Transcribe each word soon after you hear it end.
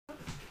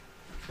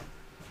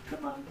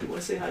Come on. Do you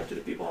want to say hi to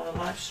the people on the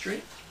live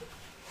stream?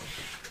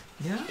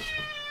 Yeah?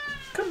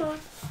 Come on.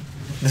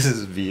 This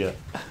is Via.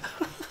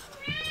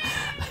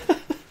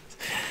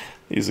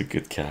 He's a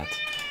good cat,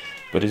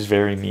 but he's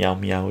very meow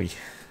meowy.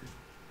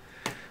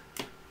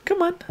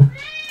 Come on.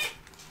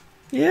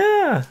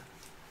 Yeah.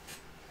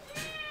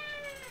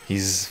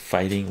 He's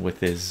fighting with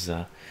his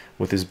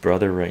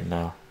brother right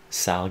now.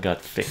 Sal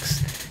got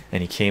fixed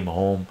and he came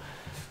home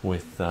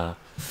with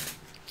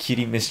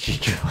Kitty Miss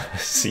Chicho.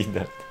 See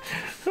that?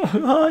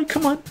 Hi,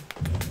 come on.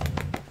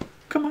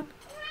 Come on.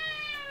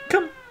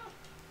 Come.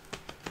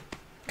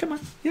 Come on.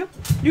 Yeah,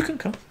 you can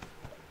come.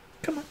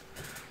 Come on.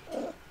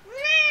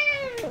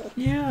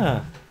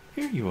 Yeah,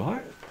 here you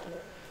are.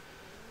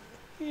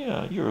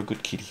 Yeah, you're a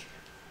good kitty.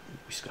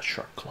 He's got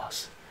sharp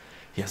claws.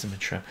 He hasn't been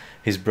trimmed.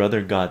 His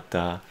brother got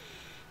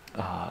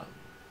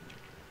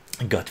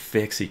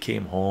fixed. He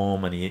came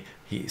home and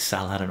he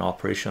Sal had an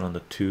operation on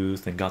the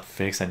tooth and got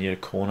fixed, and he had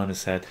a cone on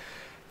his head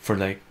for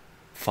like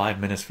 5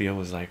 minutes. Vio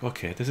was like,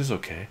 okay, this is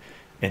okay,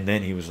 and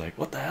then he was like,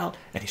 what the hell?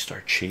 And he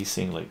started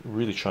chasing, like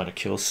really trying to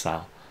kill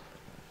Sal.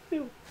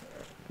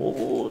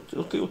 Oh,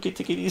 okay, okay,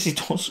 take it easy.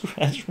 Don't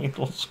scratch me,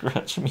 don't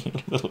scratch me,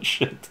 little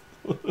shit.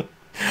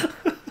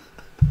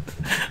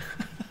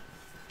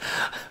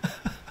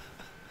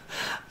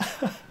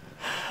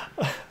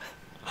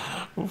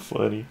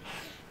 Funny.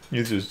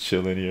 He's just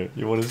chilling here.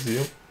 You want to see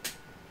him?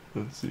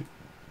 Let's see.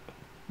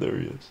 There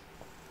he is.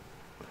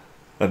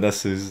 And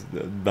that's his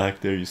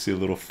back there. You see a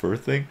little fur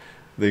thing?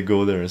 They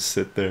go there and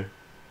sit there.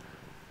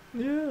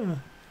 Yeah.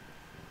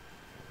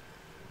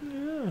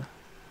 Yeah.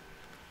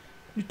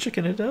 You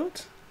checking it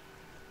out?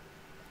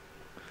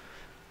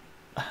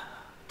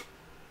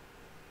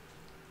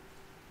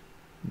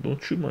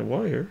 Don't chew my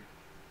wire.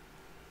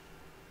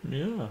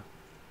 Yeah.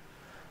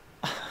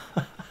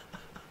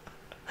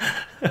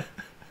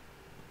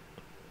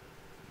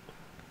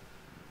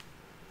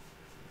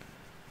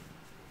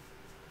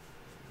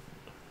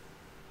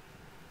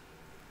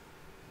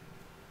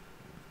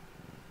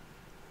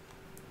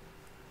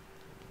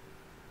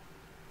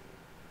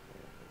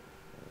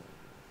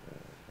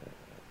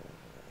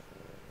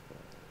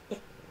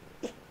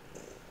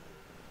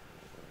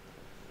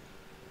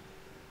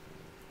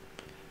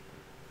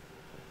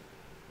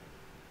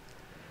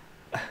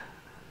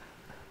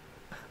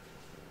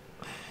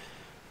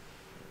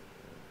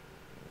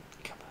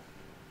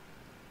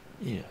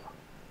 Yeah.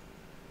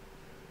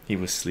 He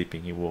was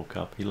sleeping, he woke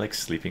up. He likes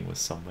sleeping with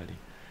somebody.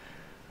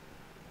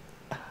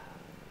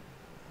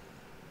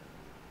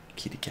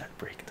 Kitty cat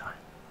break time.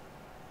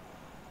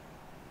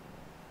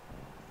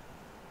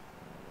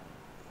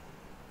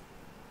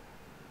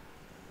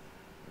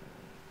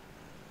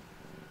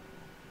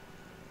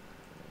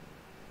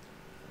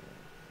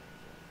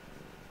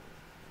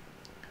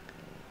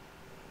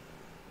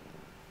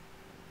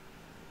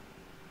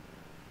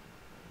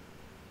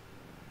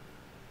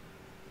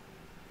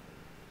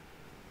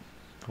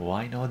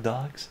 Why no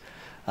dogs?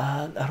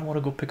 I don't want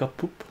to go pick up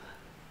poop.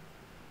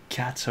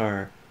 Cats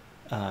are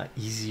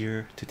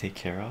easier to take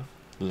care of,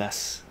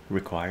 less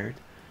required.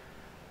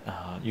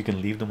 You can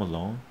leave them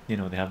alone, you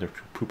know, they have their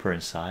pooper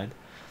inside.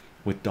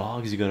 With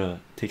dogs, you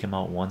gotta take them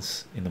out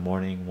once in the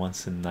morning,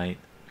 once in the night.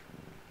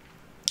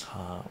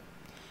 uh,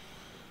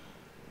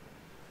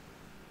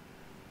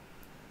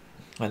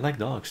 I like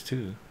dogs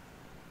too.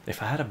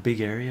 If I had a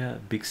big area,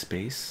 big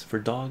space for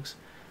dogs,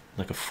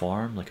 like a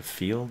farm, like a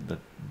field that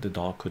the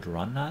dog could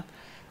run at,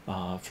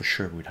 for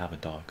sure we'd have a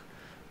dog.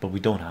 But we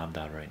don't have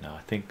that right now.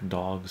 I think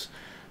dogs,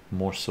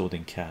 more so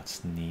than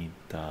cats, need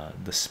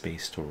the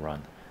space to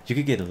run. You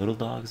could get little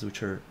dogs,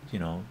 which are, you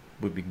know,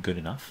 would be good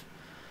enough,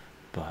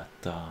 but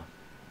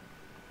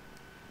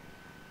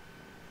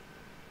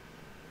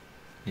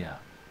yeah.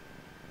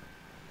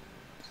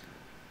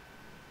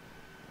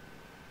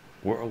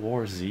 World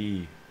War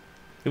Z,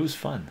 it was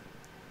fun.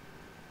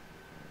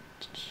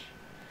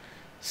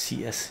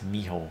 CS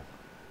Miho,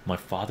 my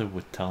father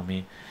would tell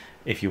me,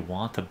 if you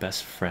want a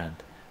best friend,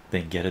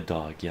 then get a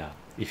dog. Yeah,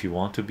 if you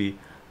want to be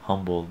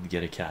humble,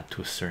 get a cat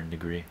to a certain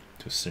degree.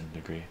 To a certain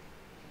degree,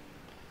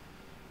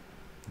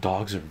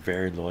 dogs are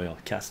very loyal.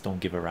 Cats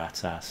don't give a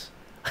rat's ass.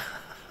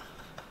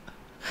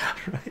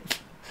 Right?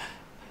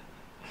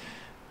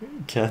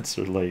 Cats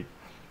are like,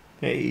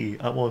 hey,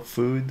 I want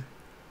food,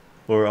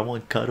 or I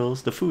want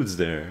cuddles. The food's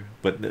there,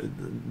 but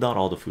not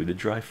all the food. The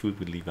dry food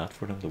we leave out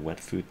for them. The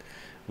wet food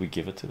we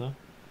give it to them.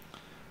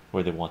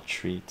 Where they want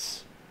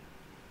treats,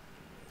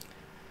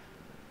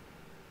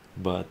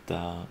 but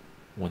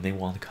when they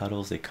want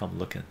cuddles, they come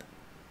looking,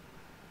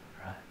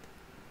 right?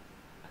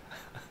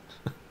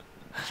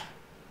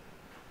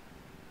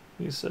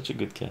 He's such a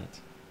good cat.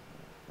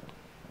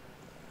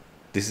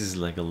 This is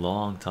like a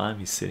long time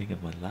he's sitting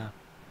in my lap.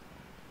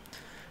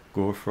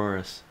 Go for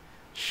us,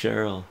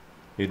 Cheryl.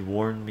 It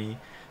warned me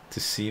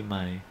to see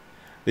my.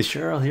 Is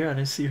Cheryl here? I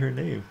didn't see her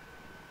name.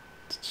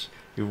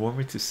 It warned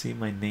me to see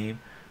my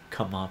name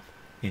come up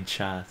in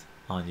chat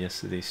on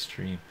yesterday's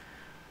stream.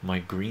 My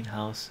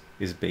greenhouse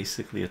is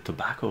basically a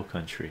tobacco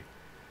country,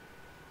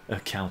 a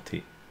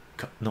county,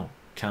 no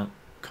count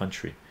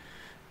country.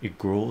 It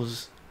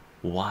grows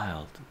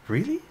Wild,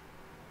 really?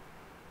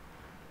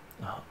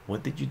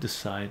 What did you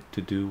decide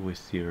to do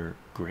with your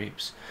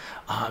grapes?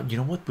 You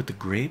know what, with the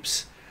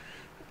grapes,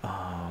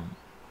 um,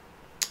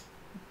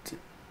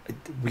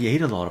 we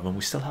ate a lot of them.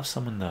 We still have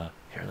some in the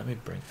here. Let me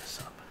bring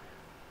this up.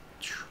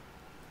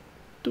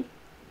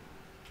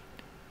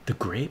 The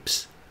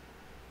grapes,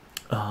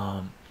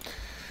 um,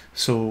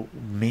 so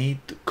made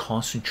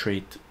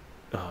concentrate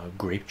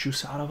grape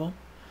juice out of them,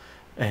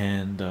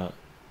 and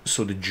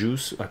so the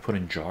juice I put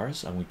in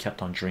jars, and we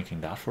kept on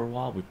drinking that for a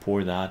while. We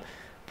pour that,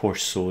 pour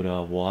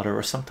soda water,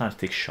 or sometimes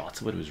take shots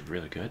of it. It was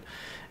really good.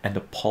 And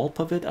the pulp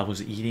of it I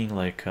was eating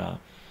like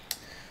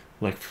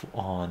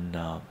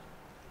on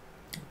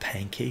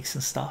pancakes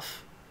and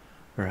stuff,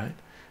 right?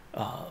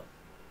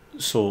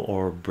 So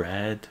or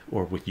bread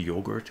or with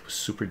yogurt. It was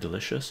super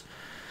delicious.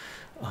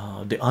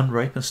 The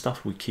unripened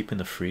stuff we keep in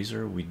the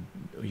freezer. We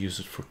use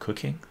it for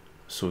cooking,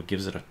 so it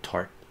gives it a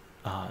tart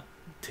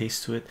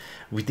taste to it.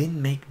 We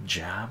didn't make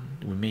jam,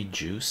 we made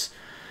juice.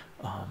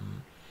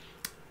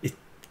 It,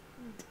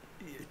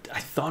 I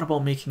thought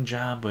about making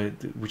jam, but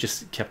we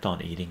just kept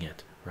on eating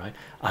it, right?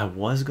 I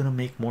was gonna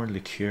make more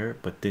liqueur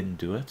but didn't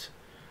do it.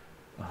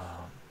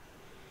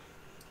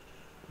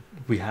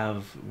 We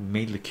have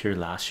made liqueur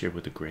last year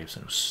with the grapes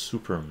and it was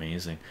super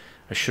amazing.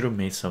 I should have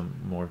made some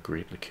more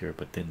grape liqueur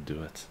but didn't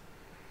do it.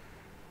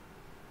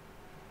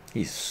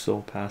 He's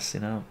so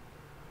passing out.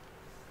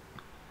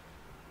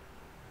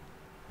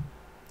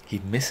 He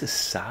misses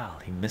Sal,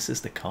 he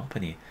misses the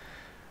company,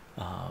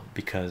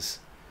 because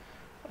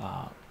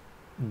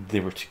they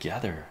were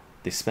together,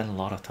 they spent a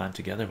lot of time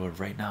together, but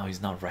right now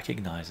he's not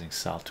recognizing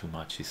Sal too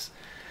much. His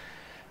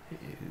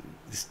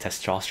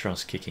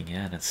testosterone's kicking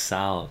in, and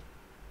Sal,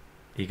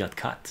 he got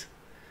cut,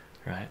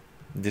 right?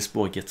 This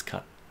boy gets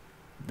cut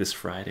this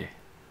Friday.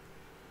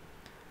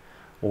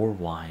 Or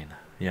wine,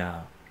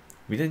 yeah.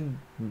 We didn't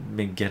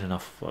get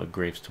enough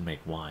grapes to make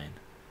wine,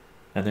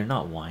 and they're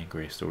not wine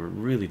grapes. They were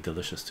really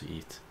delicious to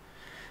eat.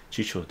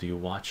 Chycho, do you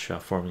watch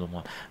Formula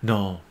One?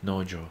 No,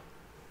 no, Joe,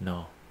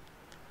 no,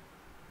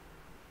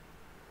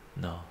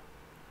 no.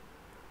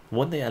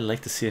 One day I'd like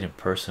to see it in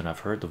person. I've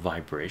heard the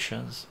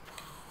vibrations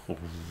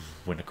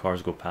when the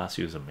cars go past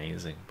you is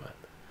amazing, but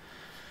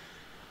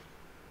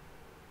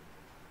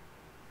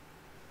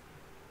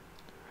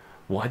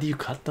why do you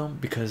cut them?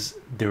 Because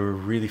they were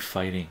really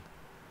fighting.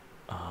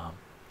 Um,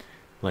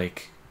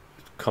 like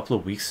a couple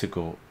of weeks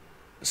ago,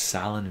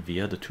 Sal and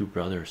Via, the two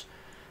brothers,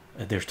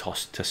 their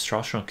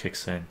testosterone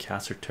kicks in,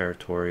 cats are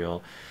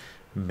territorial,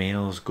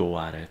 males go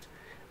at it,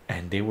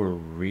 and they were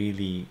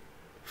really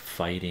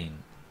fighting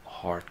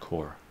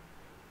hardcore,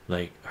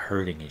 like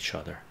hurting each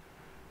other.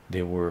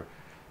 They were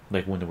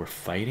like, when they were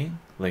fighting,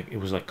 like it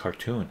was like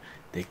cartoon.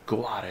 They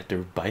go at it, they're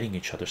biting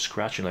each other,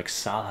 scratching. Like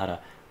Sal had a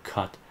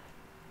cut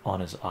on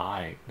his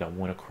eye that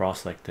went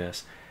across like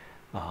this.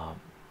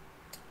 um,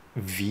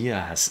 Via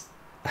has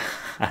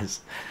has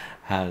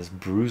has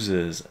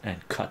bruises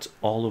and cuts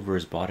all over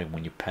his body.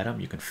 When you pet him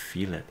you can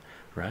feel it,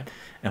 right?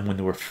 And when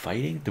they were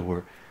fighting, there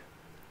were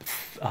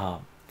uh,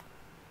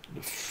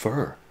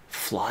 fur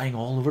flying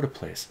all over the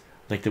place.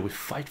 Like they would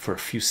fight for a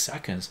few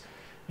seconds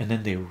and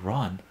then they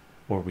run,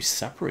 or we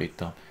separate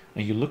them,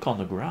 and you look on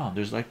the ground,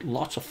 there's like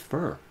lots of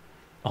fur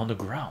on the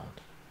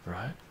ground,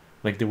 right?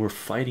 Like they were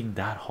fighting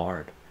that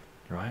hard,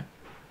 right?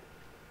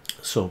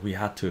 So we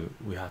had to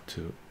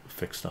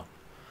fix them,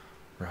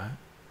 right?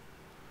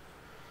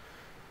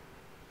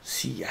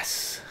 See,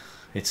 yes,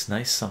 it's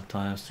nice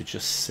sometimes to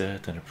just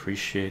sit and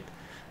appreciate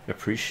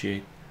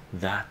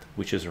that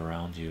which is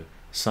around you.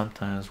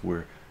 Sometimes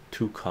we're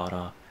too caught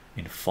up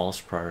in false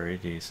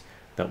priorities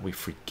that we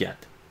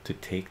forget to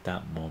take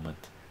that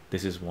moment.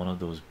 This is one of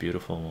those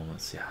beautiful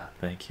moments. Yeah,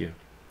 thank you.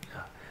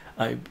 Yeah,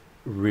 I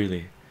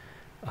really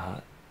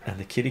and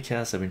the kitty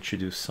cats have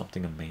introduced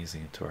something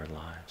amazing into our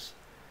lives,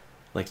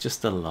 like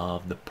just the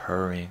love, the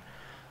purring.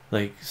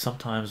 Like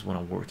sometimes when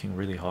I'm working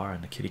really hard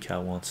and the kitty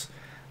cat wants,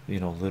 a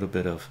little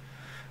bit of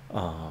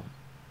um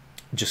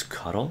just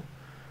cuddle,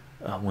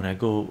 when I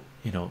go,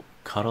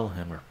 cuddle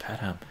him or pet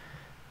him,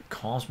 it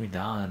calms me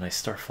down and I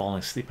start falling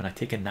asleep and I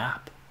take a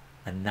nap,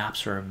 and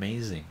naps are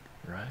amazing,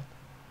 right?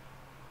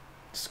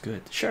 It's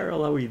good.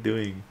 Cheryl, how are you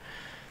doing?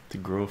 To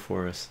grow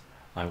for us,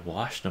 I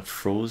washed and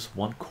froze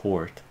one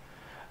quart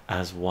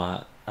as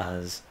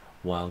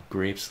while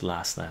grapes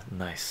last night.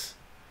 Nice.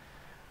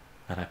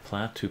 And I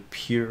plan to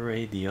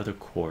puree the other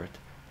quart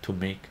to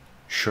make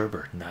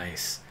sherbet.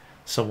 Nice.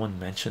 Someone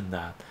mentioned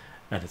that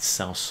and it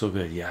sounds so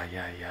good. Yeah,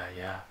 yeah, yeah,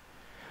 yeah.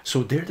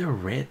 So they're the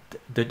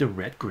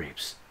red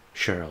grapes,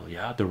 Cheryl.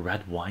 Yeah, the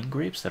red wine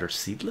grapes that are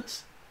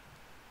seedless.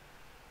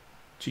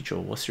 Chicho,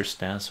 what's your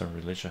stance on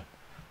religion?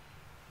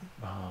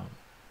 um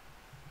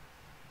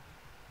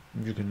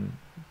you can,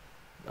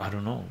 I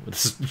don't know,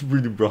 this is a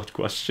really broad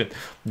question.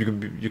 You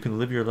can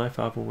live your life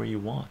however way you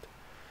want,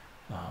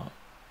 uh,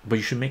 but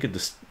you should make it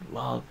this.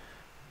 Well,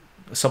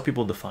 some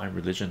people define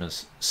religion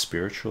as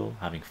spiritual,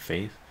 having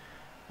faith.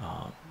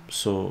 uh,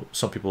 so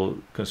some people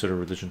consider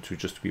religion to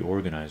just be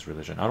organized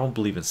religion. I don't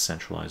believe in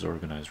centralized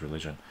organized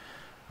religion.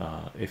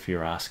 If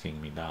you're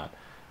asking me that,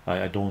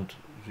 I don't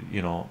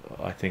you know,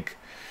 I think,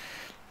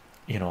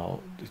 you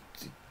know,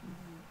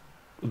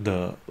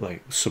 the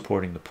like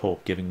supporting the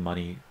Pope, giving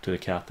money to the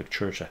Catholic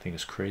Church, I think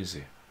is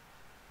crazy,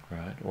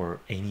 right? Or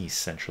any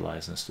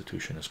centralized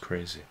institution is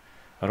crazy.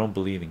 I don't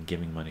believe in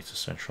giving money to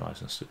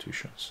centralized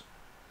institutions.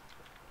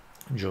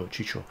 Joe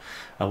Chicho,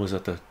 I was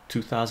at the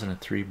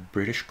 2003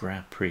 British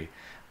Grand Prix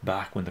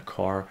back when the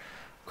car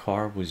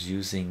was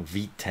using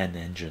V10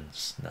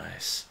 engines.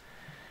 Nice.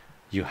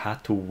 You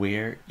had to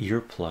wear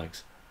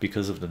earplugs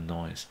because of the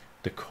noise.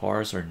 The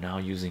cars are now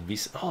using V.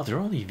 Oh, they're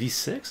only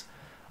V6.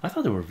 I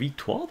thought they were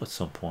V12 at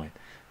some point,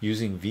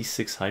 using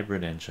V6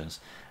 hybrid engines,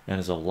 and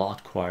is a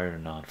lot quieter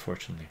now.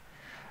 Unfortunately,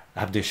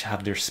 have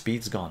their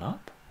speeds gone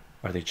up?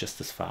 Are they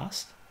just as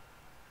fast?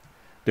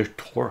 Their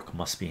torque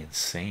must be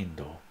insane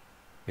though,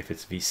 if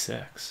it's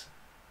V6,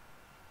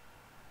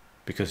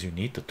 because you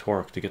need the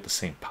torque to get the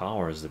same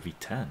power as the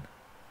V10.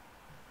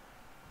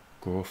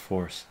 Grow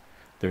force.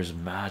 There's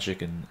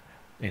magic in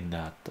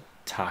that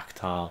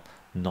tactile,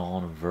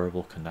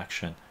 non-verbal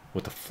connection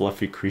with a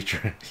fluffy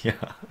creature.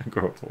 Yeah,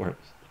 grow force.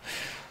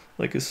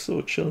 Like it's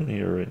so chilling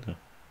here right now.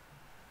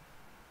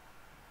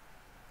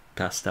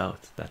 Passed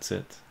out. That's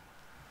it.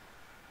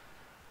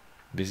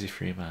 Busy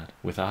Freeman.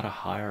 Without a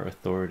higher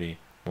authority,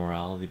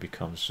 morality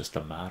becomes just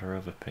a matter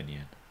of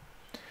opinion.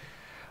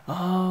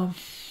 I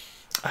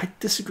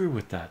disagree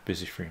with that,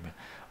 Busy Freeman.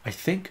 I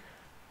think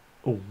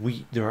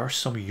there are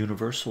some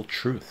universal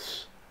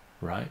truths,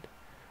 right?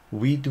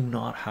 We do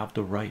not have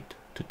the right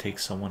to take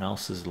someone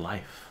else's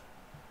life,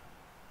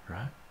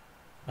 right?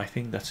 I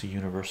think that's a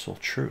universal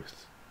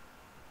truth.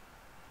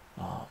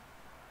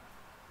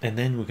 And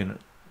then we can,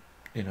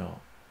 you know,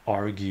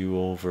 argue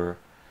over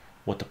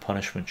what the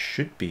punishment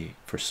should be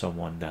for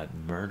someone that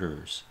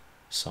murders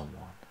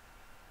someone,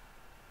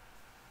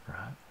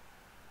 right?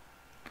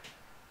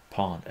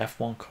 Pawn.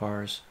 F1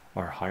 cars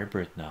are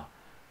hybrid now.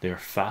 They are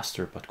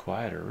faster but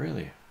quieter.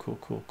 Really cool,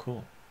 cool,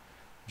 cool.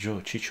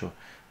 Joe Chicho,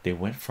 they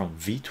went from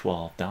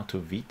V12 down to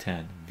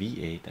V10,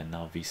 V8, and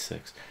now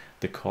V6.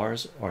 The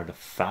cars are the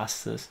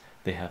fastest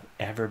they have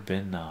ever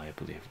been now, I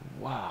believe.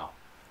 Wow,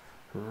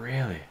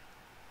 really?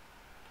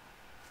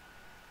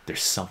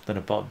 There's something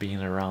about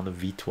being around the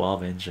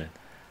V12 engine.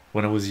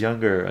 When I was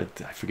younger,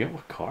 I forget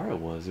what car it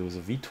was. It was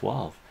a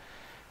V12.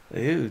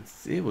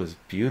 It was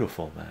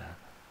beautiful, man.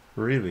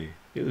 Really,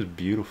 it was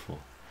beautiful.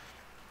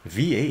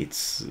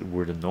 V8s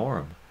were the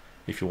norm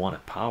if you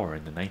wanted power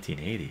in the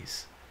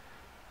 1980s,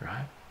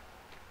 right?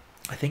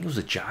 I think it was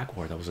a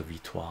Jaguar that was a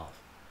V12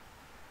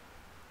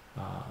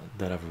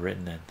 that I've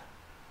ridden in.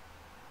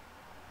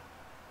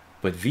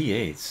 But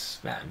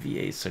V8s, man,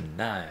 V8s are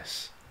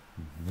nice.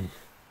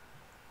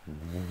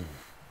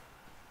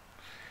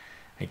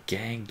 And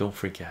gang, don't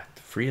forget,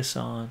 free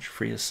Assange,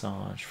 free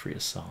Assange, free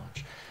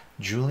Assange.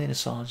 Julian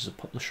Assange is a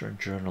publisher and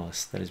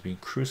journalist that is being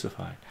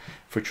crucified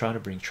for trying to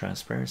bring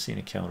transparency and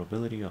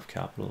accountability of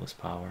capitalist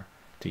power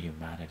to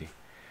humanity.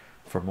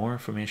 For more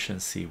information,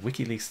 see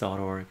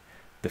wikileaks.org,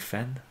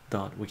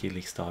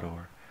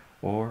 defend.wikileaks.org,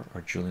 or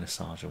our Julian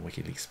Assange and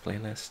WikiLeaks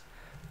playlist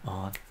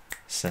on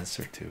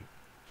CensorTube.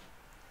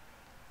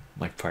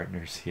 My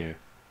partner's here.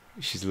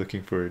 She's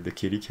looking for the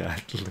kitty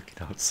cat,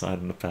 looking outside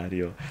on the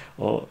patio.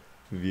 Oh,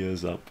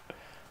 Via's up.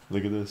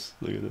 Look at this,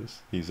 look at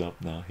this. He's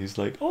up now. He's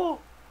like, oh,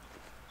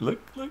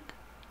 look, look.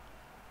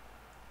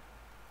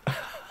 Do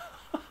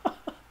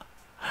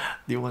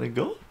you want to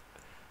go?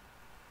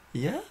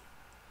 Yeah?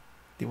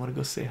 Do you want to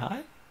go say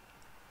hi?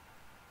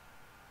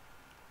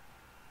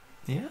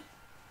 Yeah?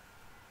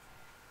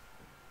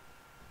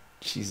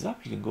 She's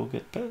up. You can go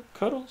get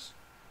cuddles.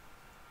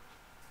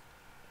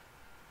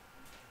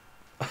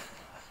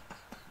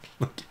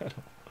 Look at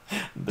him.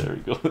 There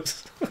he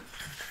goes.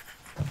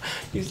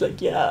 He's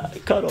like, yeah,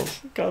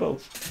 cuddles,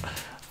 cuddles.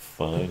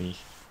 Funny,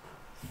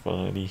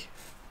 funny.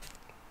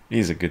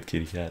 He's a good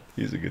kitty cat.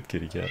 He's a good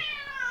kitty cat.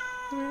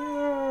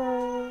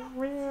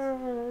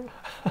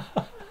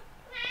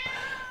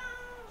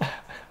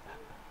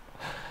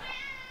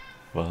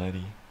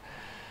 Funny.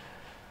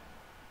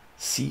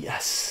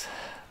 CS.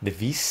 The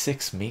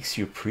V6 makes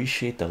you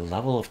appreciate the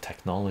level of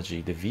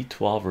technology. The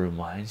V12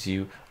 reminds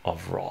you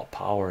of raw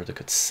power that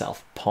could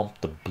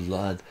self-pump the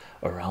blood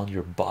around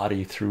your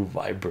body through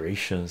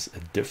vibrations.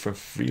 A different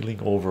feeling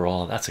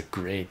overall. That's a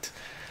great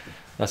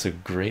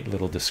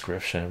little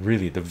description.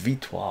 Really, the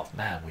V12,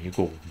 man, when you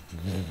go,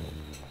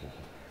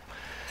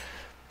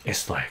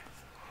 it's like,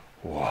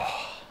 whoa,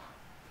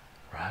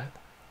 right?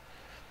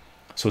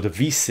 So the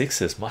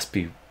V6s must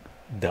be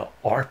the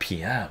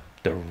RPM.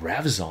 The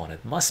revs on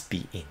it must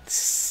be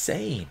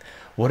insane.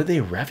 What are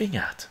they revving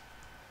at?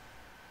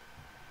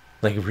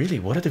 Like, really,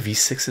 what are the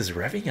V6s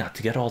revving at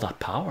to get all that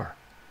power?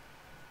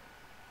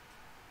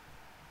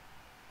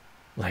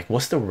 Like,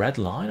 what's the red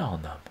line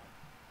on them?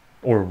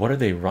 Or what are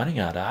they running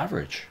at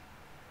average?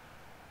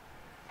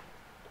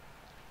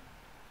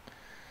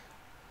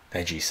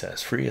 Veggie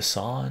says, free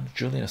Assange,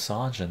 Julian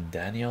Assange, and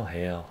Daniel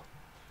Hale.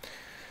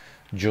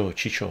 Joe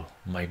Chicho,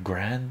 my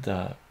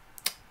granddad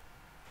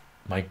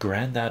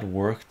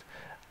worked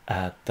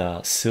at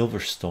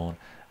Silverstone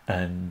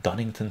and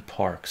Dunnington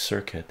Park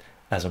circuit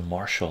as a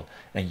marshal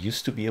and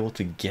used to be able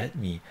to get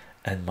me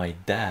and my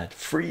dad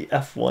free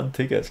F1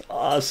 tickets.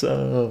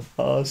 Awesome,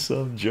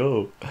 awesome,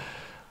 Joe.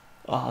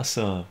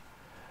 Awesome.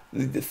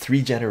 The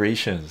three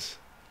generations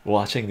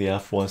watching the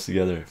F1s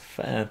together.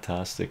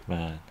 Fantastic,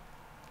 man.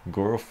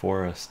 Goro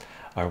Forest.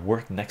 I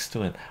worked next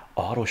to an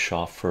auto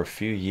shop for a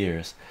few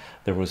years.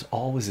 There was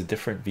always a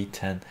different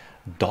V10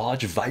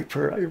 Dodge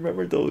Viper. I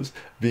remember those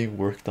being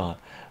worked on.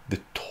 The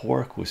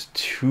torque was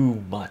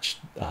too much.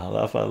 I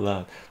laugh out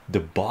loud. The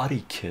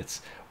body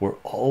kits were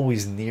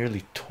always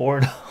nearly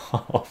torn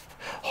off,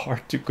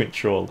 hard to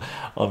control.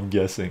 I'm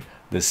guessing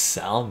the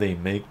sound they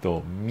make,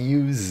 though,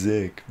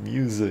 music.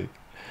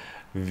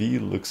 V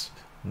looks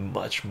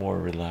much more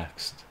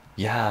relaxed.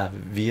 Yeah,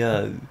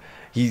 Via,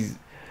 he's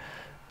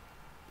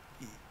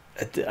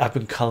I've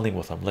been cuddling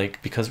with him,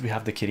 like, because we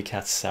have the kitty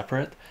cats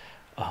separate.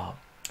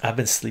 I've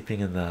been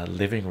sleeping in the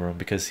living room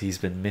because he's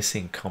been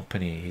missing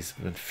company. He's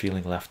been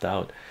feeling left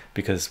out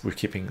because we're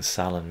keeping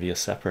Sal and Via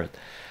separate.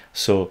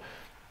 So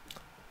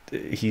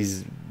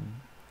he's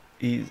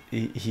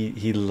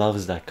he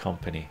loves that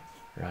company,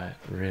 right?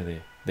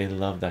 Really, they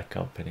love that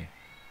company.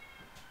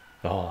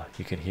 Oh,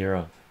 you can hear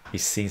him.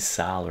 He's seen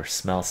Sal or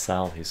smells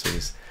Sal.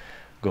 He's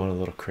going a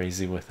little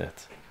crazy with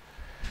it.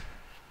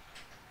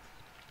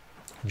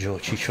 Joe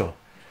Chicho,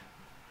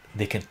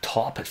 they can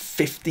top at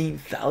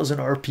 15,000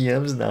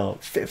 RPMs now.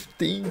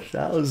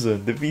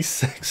 15,000. The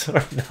V6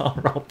 are now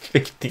around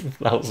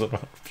 15,000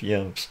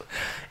 RPMs.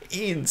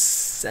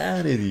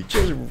 Insanity.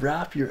 Just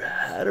wrap your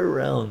head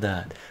around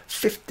that.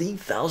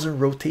 15,000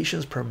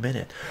 rotations per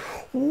minute.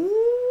 Ooh.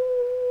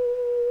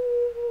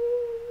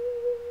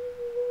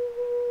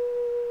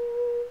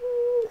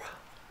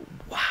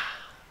 Wow.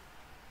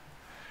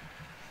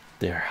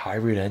 They're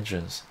hybrid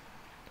engines.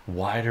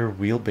 Wider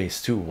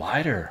wheelbase too.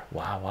 Wider.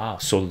 Wow.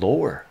 So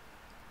lower.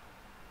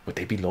 Would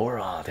they be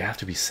lower? They have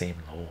to be same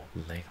low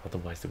length,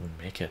 otherwise they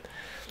wouldn't make it.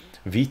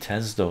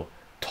 V10s though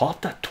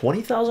topped at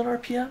 20,000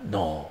 RPM.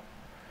 No,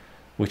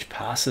 which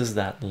passes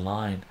that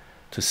line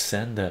to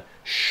send a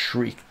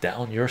shriek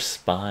down your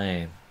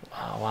spine.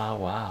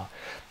 Wow.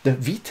 The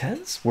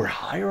V10s were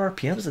higher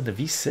RPMs than the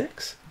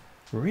V6.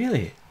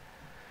 Really?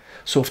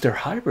 So if they're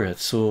hybrid,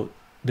 so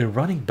they're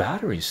running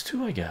batteries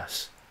too, I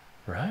guess,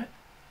 right?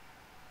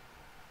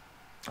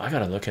 I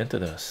gotta look into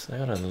this.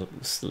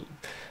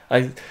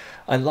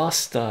 I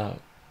lost I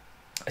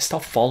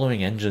stopped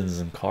following engines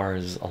and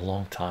cars a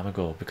long time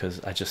ago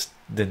because I just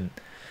didn't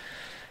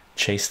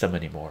chase them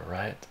anymore,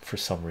 right? For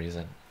some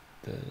reason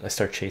I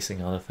start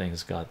chasing other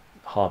things, got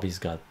hobbies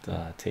got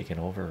taken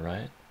over,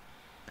 right?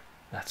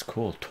 That's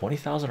cool.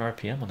 20,000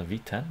 RPM on the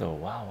V10 though.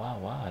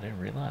 Wow. I didn't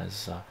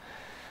realize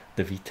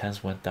the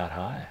V10s went that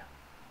high.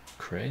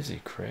 Crazy.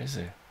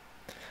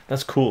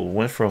 That's cool.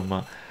 Went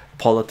from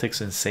politics,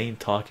 insane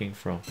talking,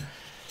 from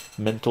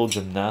mental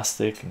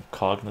gymnastic and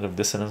cognitive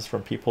dissonance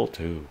from people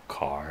to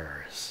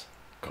cars.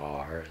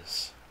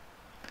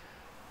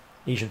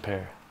 Asian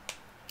pear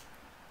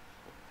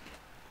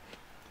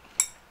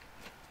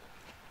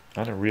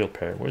and a real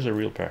pear. Where's a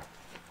real pear?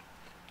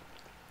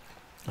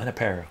 And a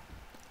pear.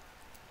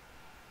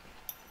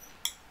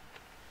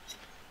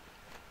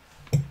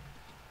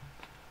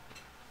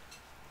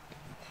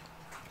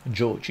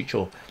 Joe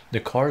Chicho, the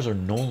cars are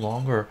no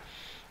longer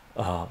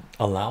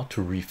allowed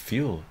to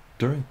refuel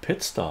during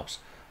pit stops,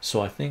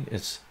 so I think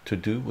it's to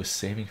do with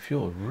saving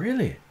fuel.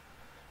 Really?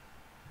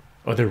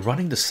 Are they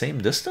running the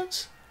same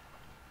distance?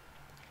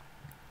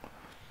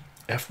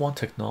 F1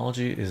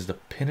 technology is the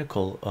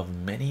pinnacle of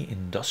many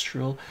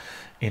industrial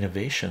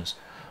innovations.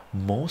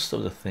 Most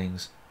of the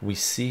things we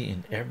see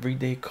in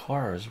everyday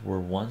cars were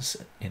once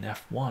in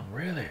F1.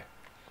 Really?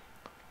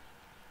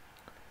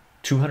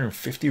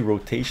 250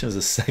 rotations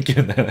a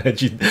second.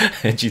 and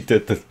you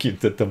did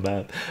the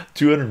math.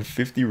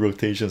 250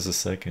 rotations a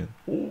second.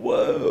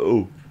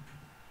 Whoa.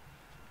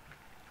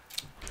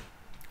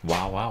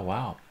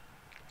 Wow.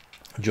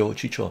 Joe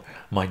Chicho,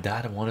 my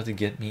dad wanted to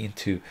get me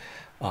into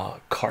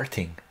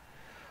karting,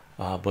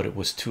 but it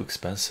was too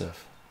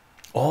expensive.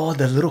 Oh,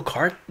 the little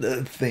cart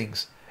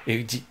things.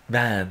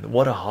 Man,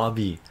 what a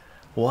hobby.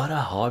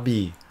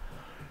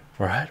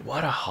 Right?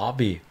 What a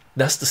hobby.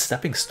 That's the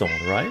stepping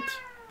stone, right?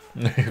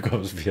 Here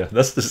comes Via.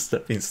 That's the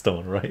stepping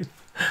stone, right?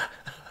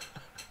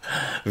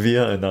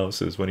 Via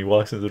announces when he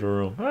walks into the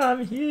room,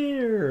 I'm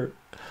here.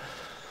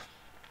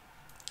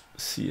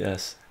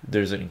 CS,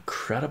 there's an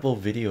incredible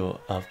video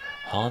of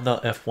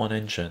Honda F1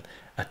 engine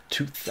at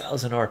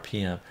 2000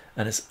 RPM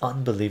and it's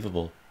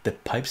unbelievable. The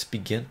pipes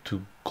begin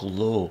to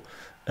glow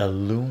a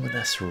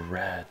luminous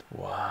red.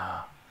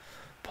 Wow.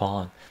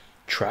 Pawn,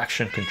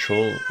 traction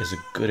control is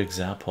a good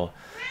example.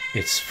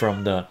 It's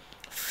from the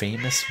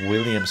famous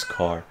Williams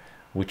car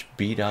which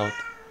beat out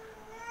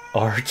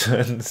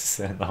Arton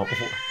Senna.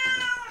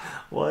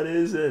 What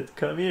is it?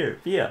 Come here,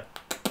 Via.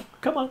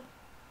 Come on,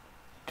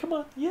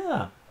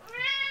 yeah.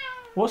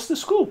 What's the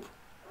scoop?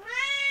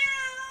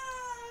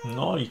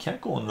 No, you can't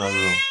go in that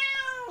room.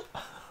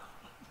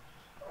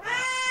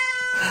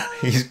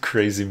 He's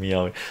crazy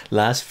meowing.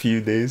 Last few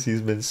days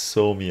he's been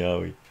so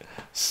meowy.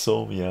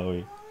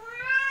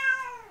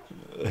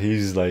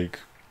 He's like,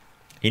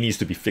 he needs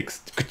to be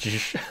fixed.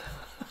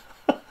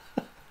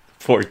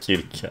 Poor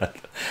kitty cat.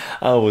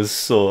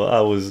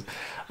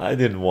 I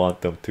didn't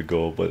want them to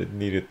go, but it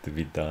needed to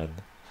be done.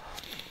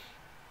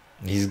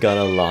 He's got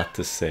a lot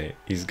to say.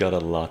 He's got a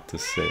lot to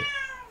say.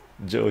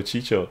 Joe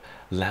Chicho,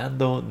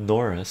 Lando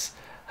Norris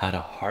had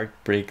a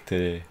heartbreak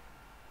today.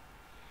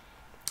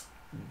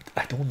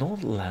 I don't know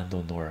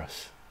Lando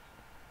Norris.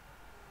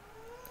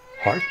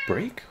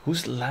 Heartbreak?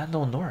 Who's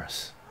Lando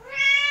Norris?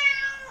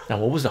 And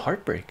what was the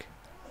heartbreak?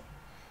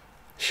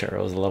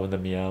 Cheryl's loving the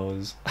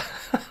meows.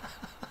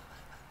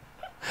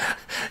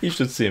 You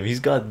should see him.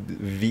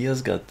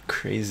 Via's got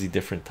crazy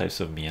different types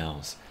of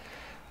meows.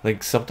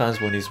 Like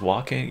sometimes when he's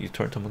walking, you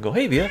turn to him and go,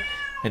 "Hey Via,"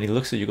 and he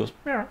looks at you, goes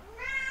meow,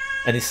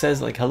 and he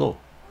says like hello,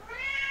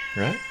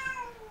 right?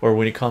 Or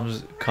when he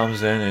comes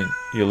in and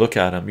you look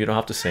at him, you don't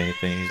have to say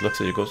anything. He looks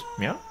at you, goes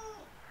meow,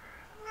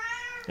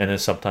 and then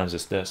sometimes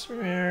it's this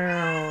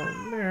meow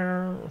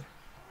meow.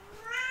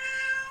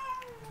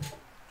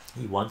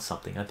 He wants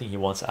something. I think he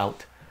wants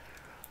out.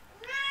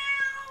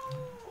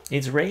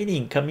 It's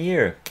raining. Come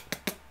here.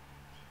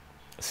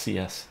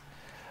 CS.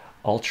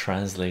 I'll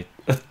translate.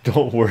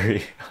 Don't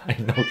worry. I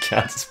know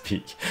can't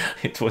speak.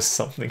 It was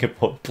something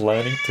about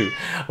planning to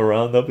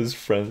round up his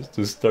friends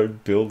to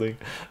start building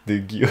the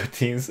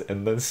guillotines,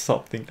 and then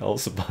something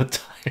else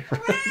about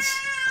tyrants.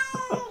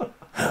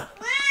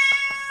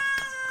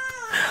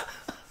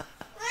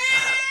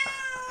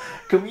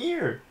 Come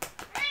here.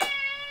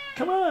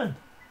 Come on.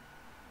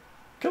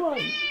 Come on.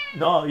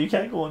 No, you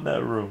can't go in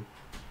that room.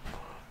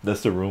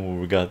 That's the room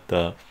where we got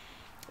the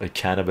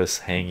cannabis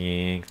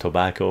hanging,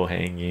 tobacco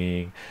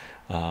hanging.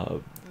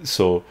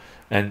 So,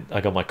 and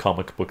I got my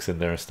comic books in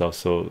there and stuff.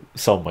 So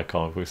some of my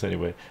comic books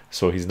anyway.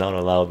 So he's not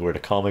allowed where the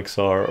comics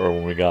are, or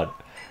when we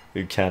got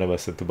the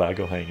cannabis and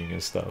tobacco hanging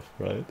and stuff,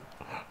 right?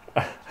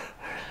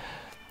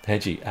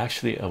 Hedgie,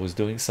 actually, I was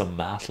doing some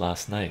math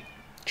last night,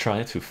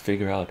 trying to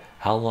figure out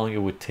how long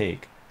it would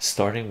take,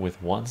 starting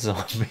with one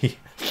zombie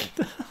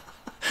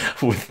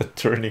with a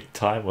turning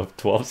time of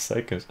 12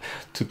 seconds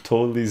to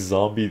totally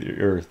zombie the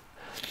earth.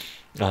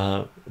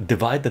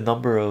 Divide the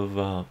number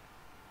of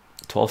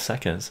 12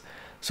 seconds.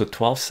 So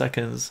 12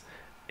 seconds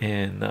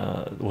in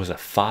was it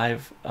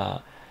 5?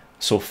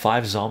 So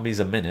 5 zombies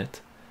a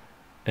minute,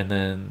 and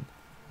then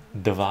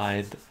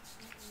divide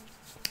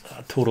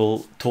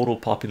total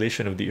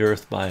population of the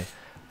earth by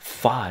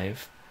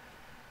 5,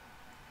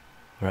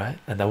 right?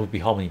 And that would be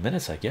how many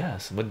minutes? I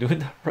guess. Am I doing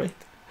that right?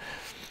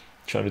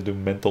 Trying to do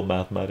mental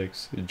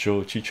mathematics.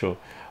 Joe Chicho,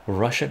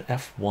 Russian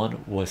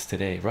F1 was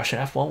today. Russian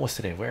F1 was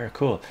today. Very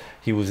cool.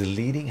 He was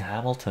leading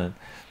Hamilton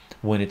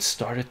when it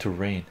started to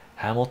rain.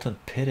 Hamilton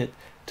pitted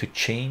to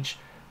change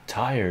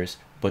tires,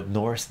 but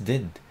Norris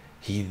didn't.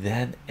 He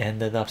then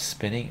ended up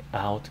spinning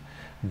out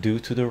due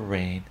to the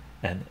rain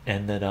and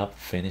ended up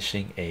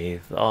finishing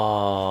 8th.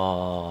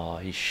 Oh,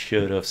 he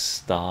should have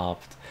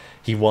stopped.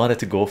 He wanted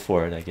to go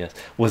for it, I guess.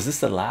 Was this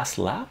the last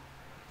lap?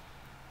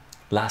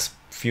 Last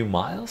few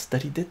miles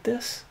that he did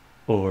this,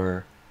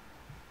 or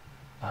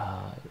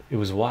it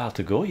was a while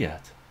to go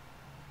yet?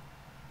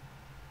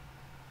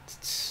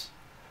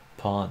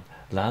 Pawn.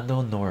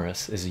 Lando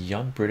Norris is a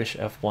young British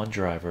F1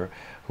 driver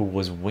who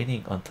was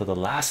winning until the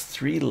last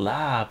 3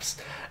 laps,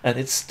 and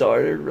it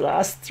started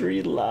last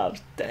 3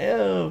 laps.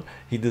 Damn,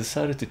 he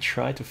decided to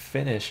try to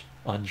finish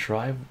on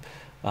dry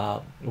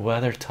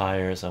weather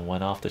tires and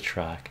went off the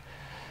track.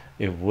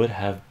 It would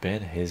have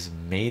been his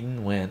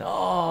maiden win.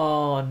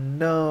 Oh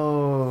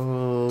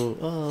no,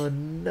 oh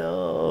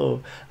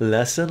no.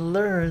 Lesson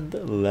learned,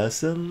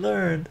 lesson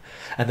learned.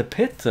 And the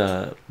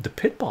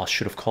pit boss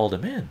should have called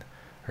him in,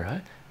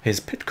 right? His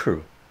pit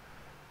crew,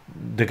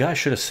 the guy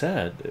should have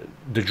said,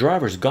 the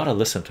driver's got to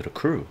listen to the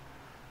crew,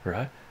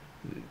 right?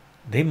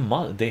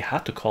 They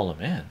had to call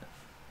him in.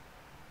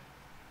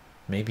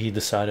 Maybe he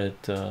decided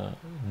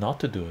not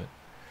to do it.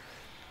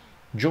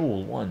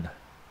 Joel won.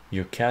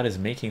 Your cat is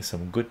making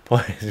some good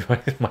points.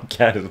 My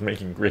cat is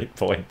making great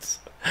points.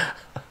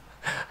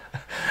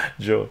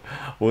 Joe,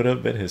 would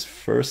have been his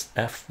first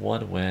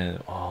F1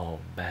 win. Oh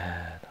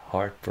man,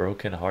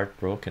 heartbroken,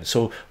 heartbroken.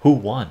 So who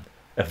won?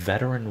 A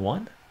veteran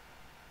won?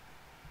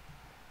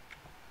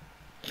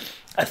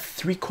 At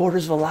 3/4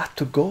 of a lap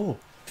to go.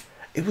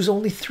 It was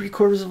only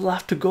 3/4 of a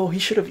lap to go. He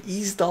should have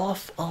eased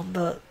off on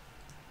the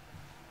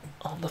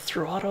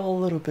throttle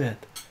a little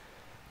bit.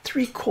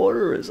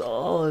 3/4.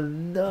 Oh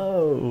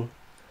no.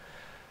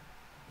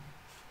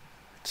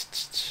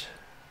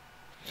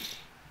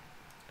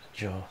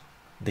 Joe,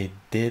 they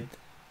did,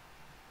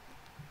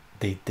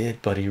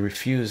 but he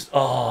refused.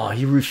 Oh,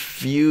 he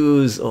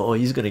refused. Oh,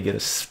 he's gonna get a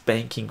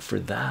spanking for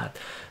that.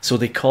 So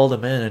they called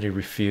him in and he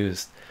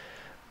refused.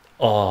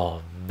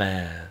 Oh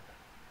man,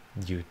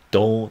 you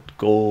don't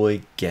go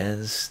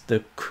against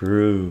the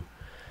crew,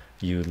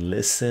 you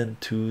listen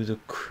to the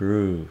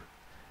crew.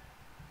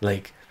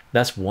 Like,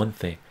 that's one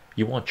thing.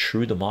 You want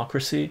true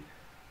democracy?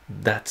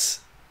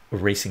 That's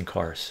racing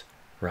cars,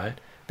 right?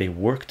 They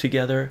work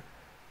together,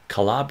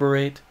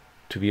 collaborate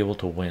to be able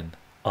to win.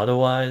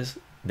 Otherwise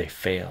they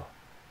fail,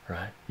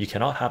 right? You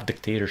cannot have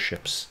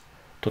dictatorships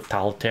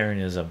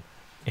totalitarianism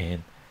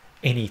in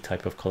any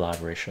type of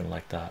collaboration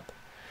like that.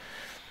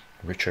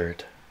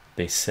 Richard,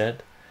 they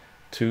said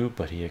to,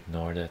 but he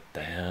ignored it.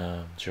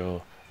 Damn,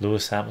 Joe.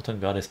 Lewis Hamilton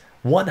got his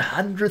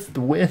 100th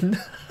win.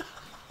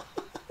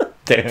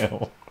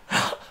 Damn.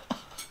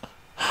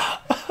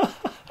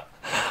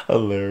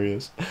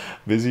 Hilarious.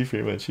 Busy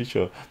Freeman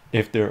Chicho.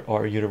 If there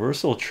are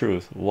universal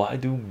truth, why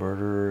do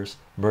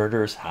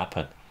murders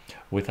happen?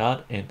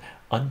 Without an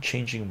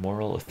unchanging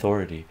moral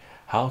authority,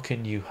 how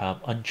can you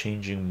have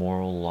unchanging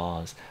moral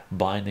laws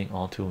binding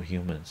onto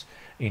humans?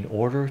 In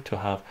order to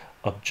have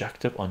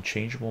objective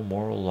unchangeable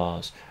moral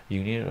laws,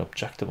 you need an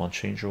objective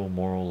unchangeable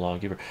moral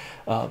lawgiver.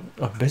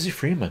 Busy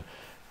Freeman,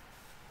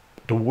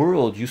 the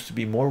world used to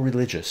be more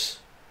religious,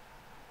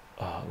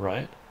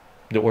 right?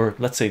 Or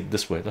let's say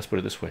this way, let's put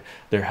it this way: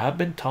 there have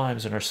been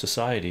times in our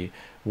society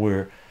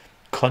where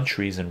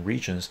countries and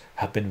regions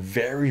have been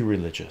very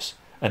religious,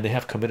 and they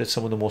have committed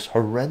some of the most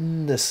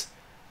horrendous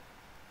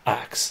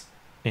acts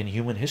in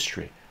human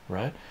history,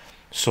 right?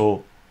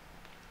 So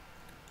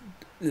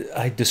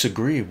I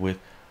disagree with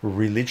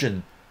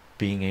religion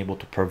being able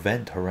to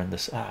prevent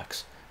horrendous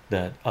acts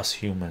that us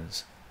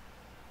humans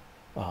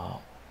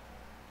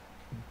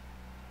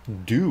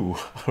do.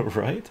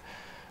 Right?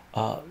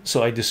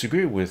 So I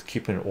disagree with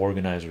keeping an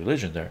organized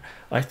religion there.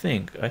 I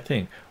think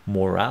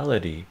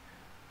morality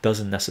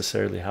doesn't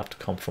necessarily have to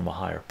come from a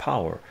higher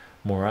power.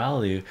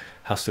 Morality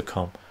has to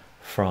come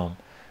from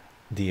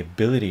the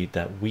ability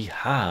that we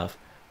have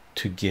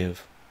to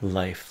give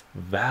life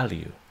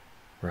value,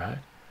 right?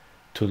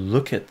 To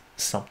look at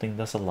something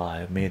that's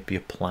alive, may it be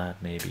a plant,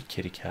 maybe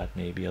kitty cat,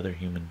 maybe other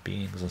human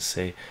beings, and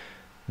say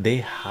they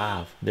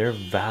have their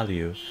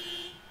value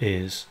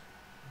is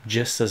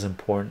just as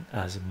important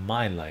as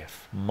my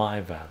life,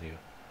 my value,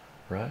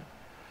 right?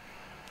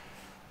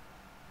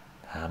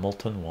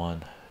 Hamilton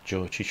won.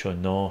 Joe Chicho,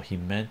 no, he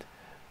meant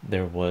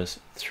there was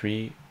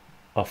 3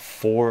 of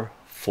 4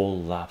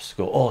 full laps to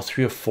go. Oh,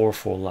 3 of 4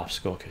 full laps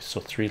to go. Okay, so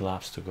 3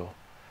 laps to go.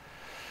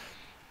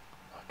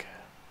 Okay,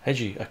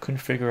 Hedgie, I couldn't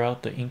figure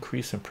out the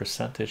increase in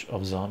percentage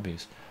of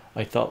zombies.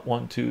 I thought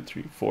 1 2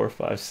 3 4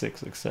 5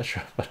 6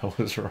 etc, but I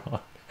was wrong.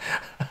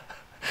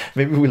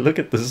 Maybe we look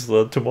at this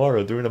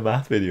tomorrow during a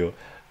math video.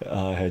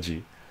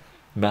 Hedgie,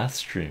 math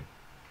stream.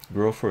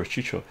 Grow for a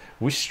Chicho,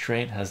 which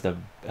strain has the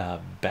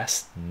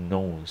best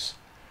nose?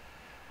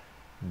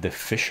 The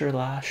Fisher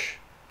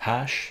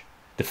hash,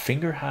 the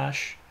finger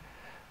hash,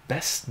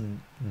 best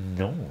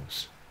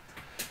nose.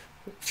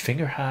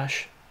 Finger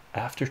hash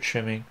after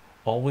trimming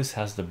always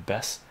has the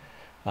best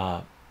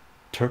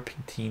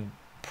terpentine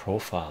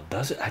profile.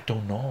 Does it? I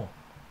don't know.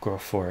 Grow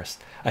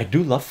forest. I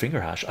do love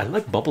finger hash. I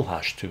like bubble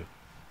hash too,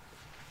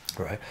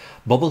 right?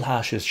 Bubble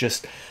hash is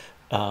just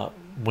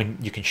when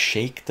you can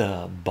shake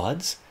the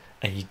buds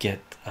and you get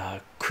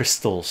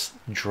crystals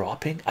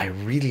dropping. I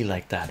really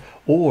like that.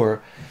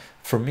 Or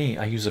for me,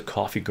 I use a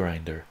coffee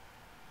grinder.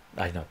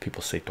 I know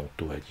people say don't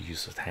do it, you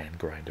use a hand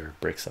grinder, it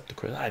breaks up the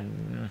crystal.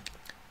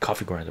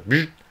 Coffee grinder.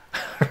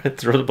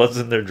 Throw the buds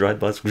in there, dried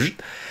buds,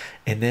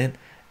 and then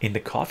in the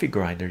coffee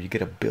grinder you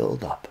get a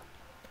buildup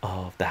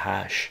of the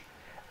hash,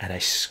 and I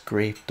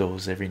scrape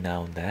those every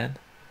now and then.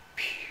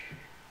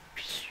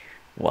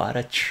 What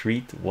a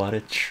treat, what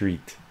a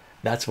treat.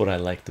 That's what I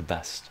like the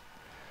best.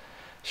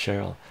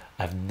 Cheryl,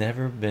 I've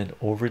never been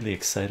overly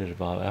excited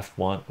about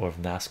F1 or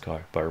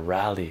NASCAR, but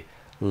rally,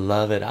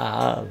 love it.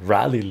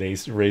 Rally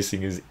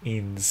racing is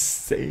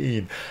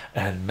insane.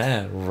 And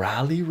man,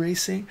 rally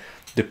racing,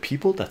 the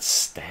people that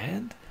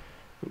stand,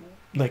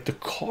 like the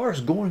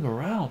cars going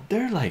around,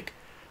 they're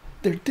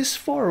this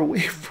far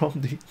away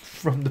from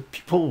the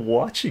people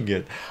watching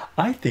it.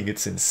 I think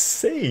it's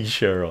insane,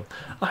 Cheryl.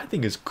 I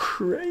think it's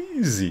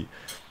crazy.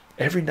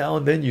 Every now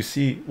and then you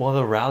see one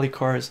of the rally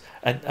cars,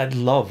 and I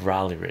love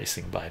rally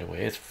racing, by the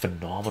way. It's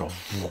phenomenal.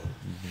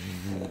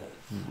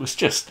 It's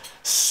just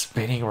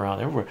spinning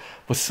around everywhere.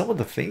 But some of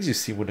the things you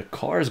see when the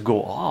cars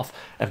go off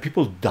and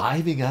people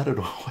diving out of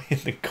the way and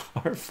the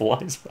car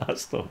flies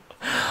past them.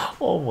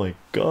 Oh my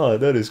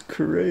god, that is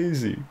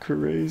crazy,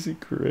 crazy,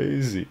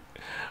 crazy,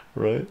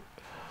 right?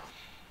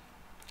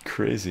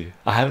 Crazy.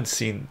 I haven't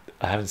seen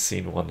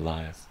one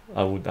live.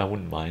 I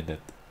wouldn't mind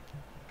it.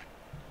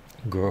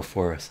 Grow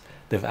Forest,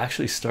 they've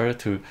actually started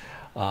to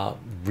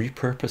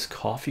repurpose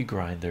coffee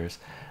grinders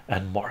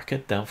and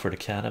market them for the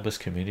cannabis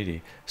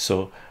community.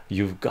 So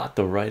you've got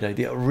the right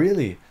idea.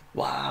 Really?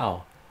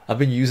 Wow. I've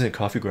been using a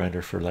coffee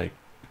grinder for like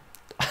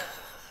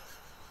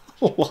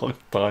a long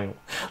time,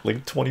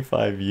 like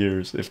 25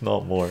 years, if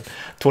not more.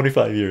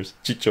 25 years.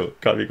 Chicho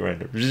coffee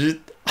grinder.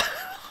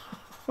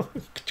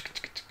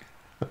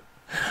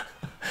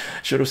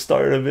 Should have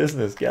started a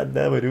business. God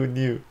damn it, who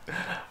knew?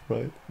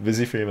 Right?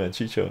 Busy Freeman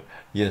Chicho.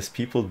 Yes,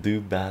 people do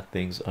bad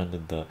things under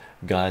the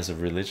guise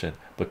of religion,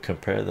 but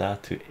compare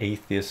that to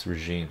atheist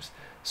regimes.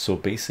 So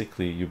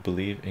basically you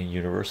believe in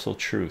universal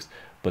truth,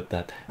 but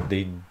that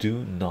they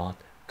do not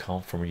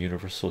come from a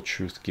universal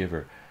truth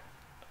giver.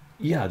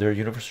 Yeah, they're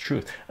universal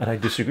truth, and I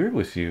disagree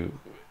with you.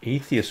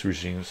 Atheist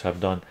regimes have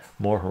done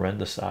more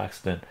horrendous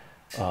acts than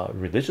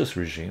religious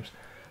regimes.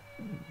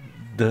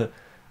 The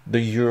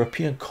the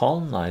European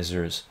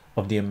colonizers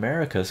of the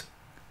Americas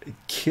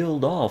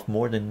killed off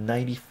more than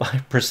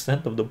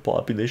 95% of the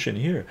population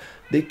here.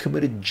 They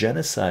committed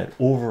genocide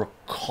over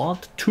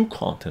two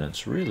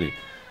continents, really,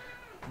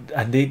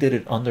 and they did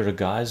it under the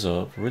guise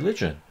of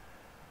religion.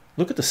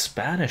 Look at the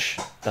Spanish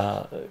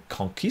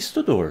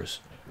conquistadors.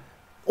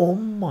 Oh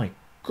my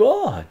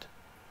god,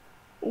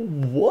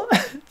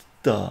 what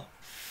the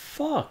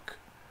fuck?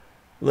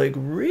 Like,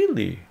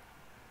 really?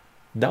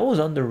 That was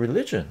under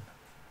religion,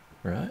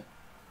 right?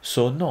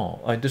 So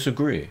no, I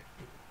disagree.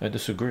 I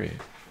disagree.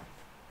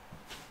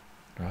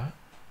 Right?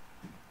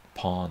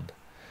 Pond.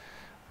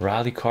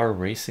 Rally car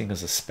racing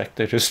as a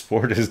spectator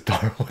sport is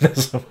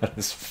Darwinism at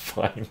its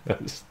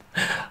finest.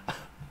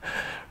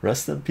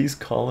 Rest in peace,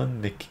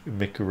 Colin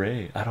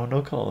McRae. I don't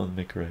know Colin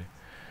McRae.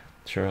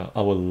 Sure,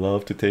 I would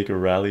love to take a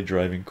rally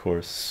driving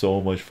course.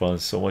 So much fun,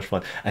 so much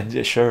fun. And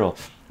Cheryl,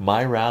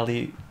 my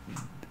rally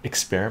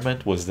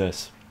experiment was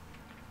this.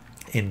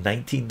 In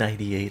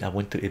 1998, I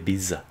went to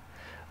Ibiza.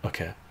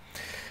 Okay,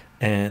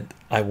 and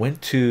I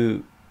went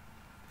to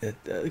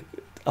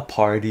a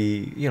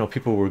party. You know,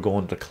 people were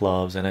going to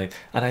clubs, and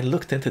I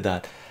looked into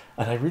that,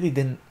 and I really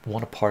didn't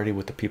want to party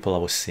with the people I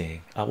was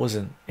seeing. I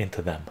wasn't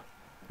into them,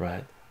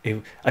 right?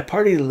 I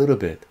partied a little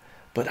bit,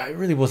 but I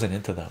really wasn't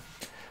into them.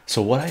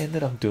 So what I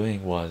ended up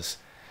doing was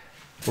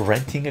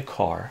renting a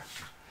car,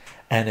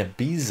 and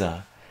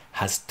Ibiza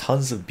has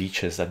tons of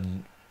beaches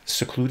and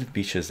secluded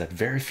beaches that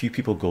very few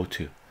people go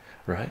to,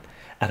 right?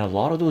 And a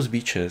lot of those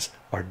beaches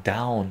are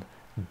down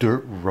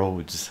dirt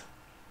roads,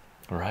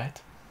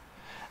 right?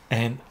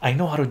 And I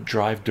know how to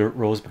drive dirt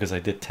roads because I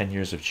did 10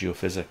 years of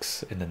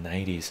geophysics in the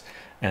 90s,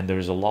 and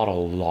there's a lot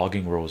of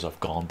logging roads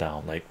I've gone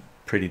down like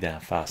pretty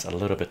damn fast, a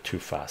little bit too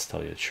fast,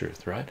 tell you the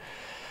truth, right?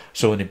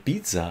 So in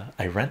Ibiza,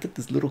 I rented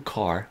this little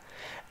car,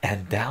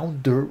 and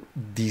down dirt,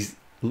 these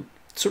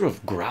sort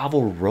of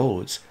gravel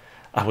roads,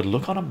 I would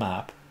look on a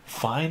map,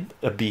 find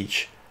a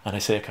beach, and I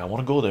say, okay, I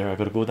want to go there. I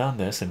got to go down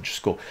this and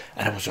just go.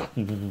 And I was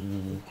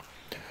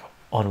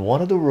on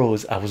one of the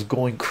roads, I was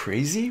going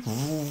crazy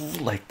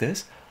like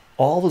this.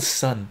 All of a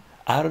sudden,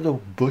 out of the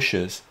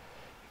bushes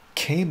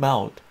came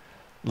out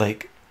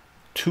like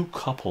two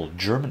couple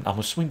German, I'm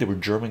assuming they were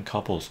German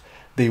couples.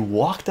 They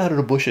walked out of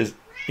the bushes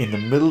in the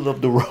middle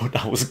of the road.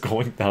 I was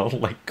going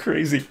down like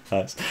crazy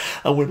fast.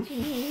 I went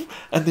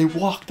and they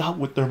walked out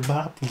with their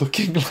map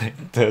looking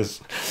like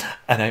this,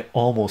 and I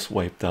almost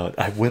wiped out.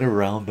 I went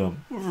around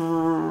them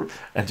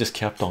and just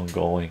kept on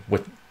going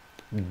with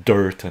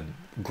dirt and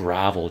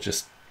gravel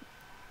just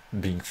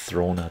being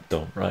thrown at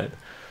them, right?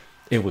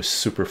 It was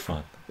super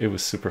fun. It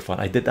was super fun.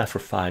 I did that for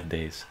 5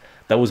 days.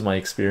 That was my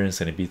experience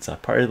in Ibiza. I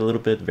partied a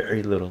little bit,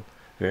 very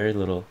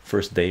little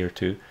first day or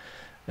two,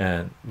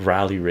 and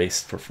rally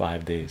raced for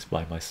 5 days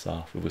by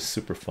myself. It was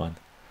super fun,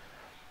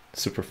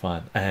 super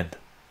fun. And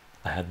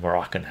I had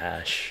Moroccan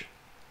hash.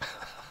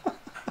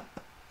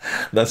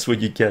 That's what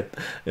you get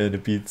in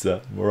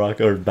Ibiza,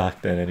 Morocco, or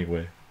back then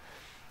anyway.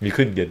 You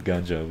couldn't get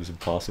ganja, it was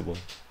impossible.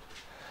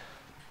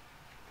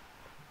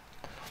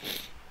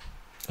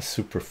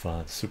 Super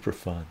fun, super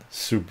fun.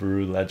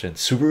 Subaru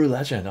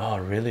legend. Oh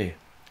really?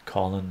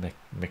 Colin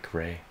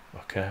McRae.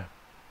 Okay,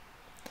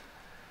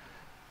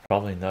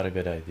 probably not a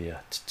good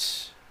idea.